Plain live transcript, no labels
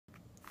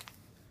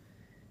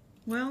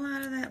Well,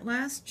 out of that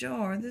last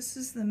jar, this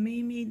is the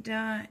Mimi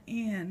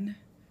Diane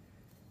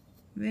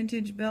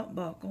vintage belt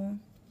buckle.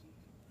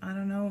 I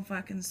don't know if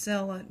I can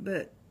sell it,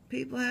 but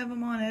people have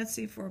them on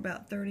Etsy for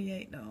about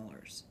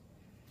 $38.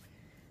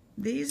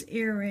 These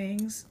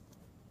earrings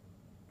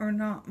are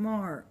not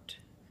marked.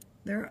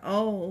 They're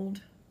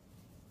old.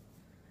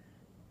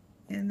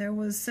 And there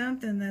was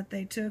something that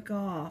they took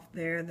off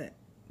there that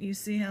you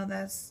see how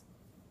that's,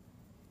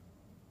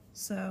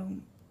 so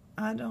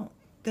I don't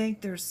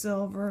think they're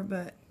silver,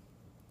 but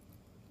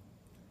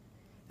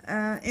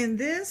and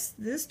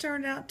this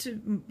turned out to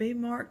be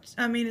marked.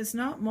 I mean, it's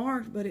not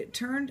marked, but it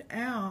turned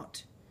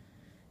out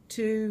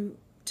to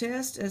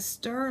test as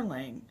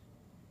sterling.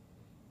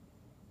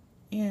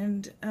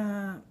 And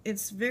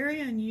it's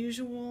very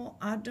unusual.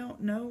 I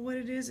don't know what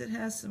it is. It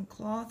has some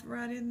cloth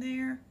right in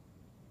there.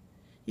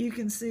 You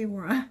can see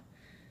where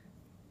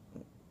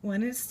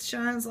when it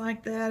shines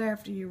like that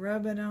after you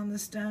rub it on the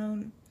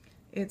stone,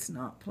 it's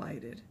not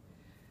plated.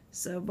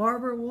 So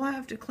Barbara, we'll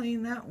have to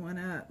clean that one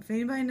up. If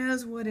anybody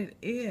knows what it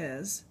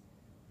is,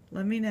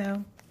 let me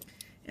know.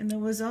 And there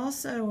was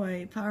also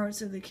a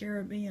Pirates of the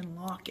Caribbean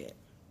locket.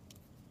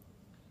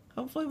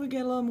 Hopefully we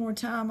get a little more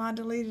time. I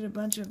deleted a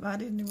bunch of, I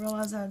didn't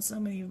realize I had so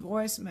many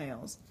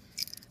voicemails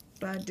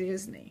by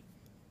Disney.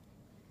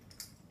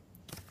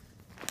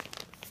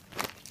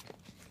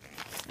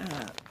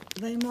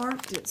 They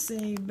marked it,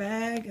 see,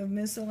 bag of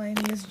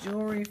miscellaneous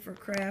jewelry for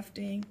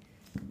crafting,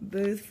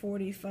 booth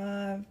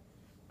 45,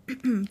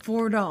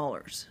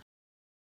 $4.